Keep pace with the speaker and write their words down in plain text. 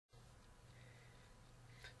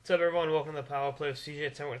What's up, everyone? Welcome to the Power Play with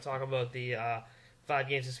CJ. Today we're going to talk about the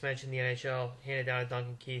 5-game suspension in the NHL handed down to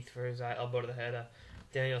Duncan Keith for his elbow to the head of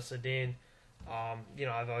Daniel Sedin.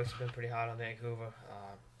 I've always been pretty hot on Vancouver,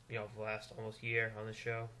 for the last almost year on the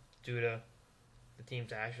show due to the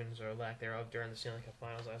team's actions or lack thereof during the Stanley Cup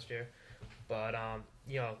Finals last year. But,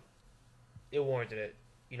 it warranted it.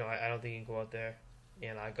 I don't think you can go out there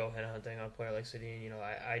and go head hunting on a player like Sedin.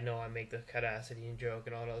 I know I make the cut ass Sedin joke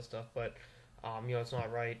and all that other stuff, but it's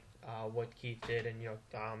not right what Keith did, and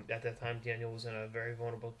at that time Daniel was in a very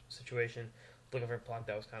vulnerable situation, looking for a puck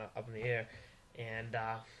that was kind of up in the air, and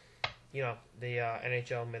the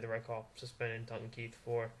NHL made the right call, suspending Duncan Keith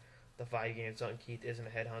for the 5 games. Duncan Keith isn't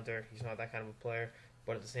a headhunter; he's not that kind of a player.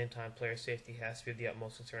 But at the same time, player safety has to be of the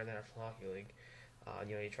utmost concern in the National Hockey League.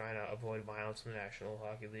 You're trying to avoid violence in the National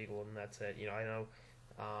Hockey League, well, and that's it. I know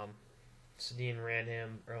Sedin ran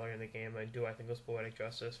him earlier in the game. I think it was poetic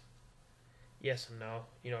justice. Yes and no.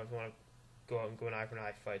 If you want to go out and go an eye for an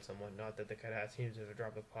eye, fight someone. Not that the cut has seems to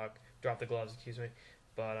drop the gloves,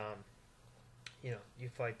 but you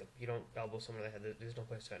fight them. You don't elbow someone in the head. There's no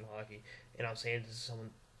place to fight in hockey. And I'm saying this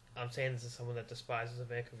is someone that despises the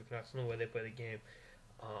Vancouver Canucks and the way they play the game.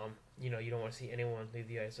 You don't want to see anyone leave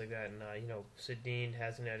the ice like that. And Sedin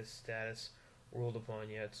hasn't had his status ruled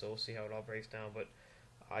upon yet, so we'll see how it all breaks down. But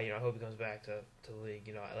I hope he comes back to the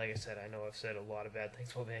league. Like I said, I know I've said a lot of bad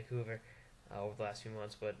things about Vancouver over the last few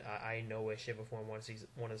months, but I in no way, shape, or form want to see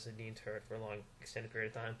one of Sedin's hurt for a long, extended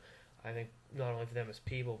period of time. I think not only for them as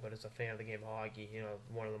people, but as a fan of the game of hockey,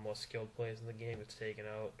 one of the most skilled players in the game gets taken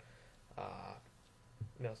out.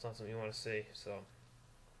 It's not something you want to see. So,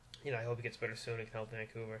 I hope he gets better soon and can help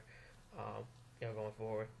Vancouver, going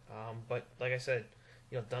forward. But like I said,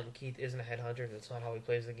 Duncan Keith isn't a headhunter. That's not how he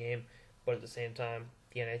plays the game. But at the same time,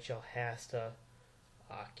 the NHL has to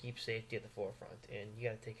keep safety at the forefront, and you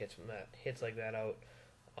got to take hits like that out.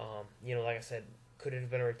 Like I said, could it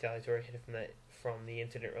have been a retaliatory hit from the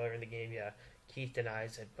incident earlier in the game? Yeah, Keith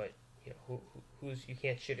denies it, but who's you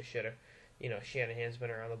can't shit a shitter. Shanahan's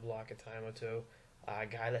been around the block a time or two. A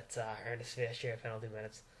guy that's earned his fair share of penalty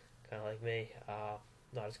minutes, kind of like me.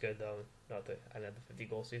 Not as good though. Not that I had the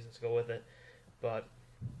 50-goal season to go with it, but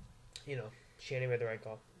Shannon made the right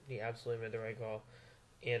call. He absolutely made the right call.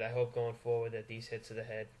 And I hope going forward that these hits to the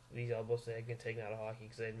head, these elbows to the head, get taken out of hockey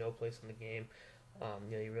because they have no place in the game.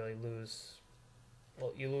 You really lose.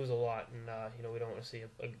 Well, you lose a lot, and we don't want to see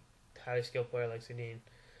a highly skilled player like Sedin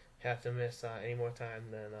have to miss any more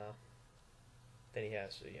time than he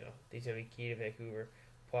has. So, he's going to be key to Vancouver,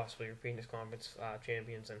 possibly repeating his conference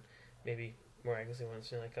champions, and maybe miraculously winning the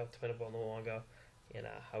Stanley Cup, depending upon the long ago, and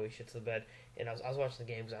how he shits the bed. And I was watching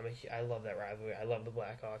the games. I love that rivalry. I love the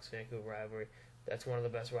Blackhawks Vancouver rivalry. That's one of the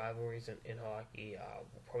best rivalries in hockey.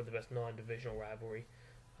 Probably the best non-divisional rivalry.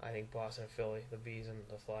 I think Boston and Philly, the Bees and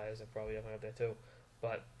the Flyers are probably up there too.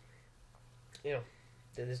 But there's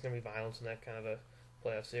going to be violence in that kind of a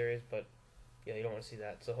playoff series. But you don't want to see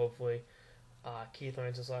that. So hopefully, Keith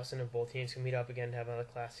learns his lesson, and both teams can meet up again and have another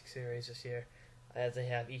classic series this year, as they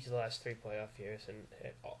have each of the last 3 playoff years, and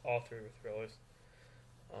all 3 were thrillers,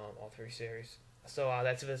 all 3 series. So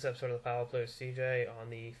that's it for this episode of the Power Play with CJ on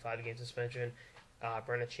the 5-game suspension.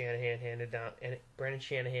 Brendan Shanahan and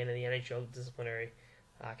the NHL disciplinary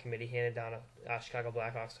committee handed down a Chicago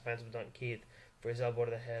Blackhawks defenseman Duncan Keith for his elbow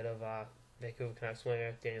to the head of Vancouver Canucks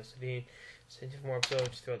winger Daniel Sedin. Stay tuned for more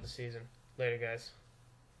episodes throughout the season. Later, guys.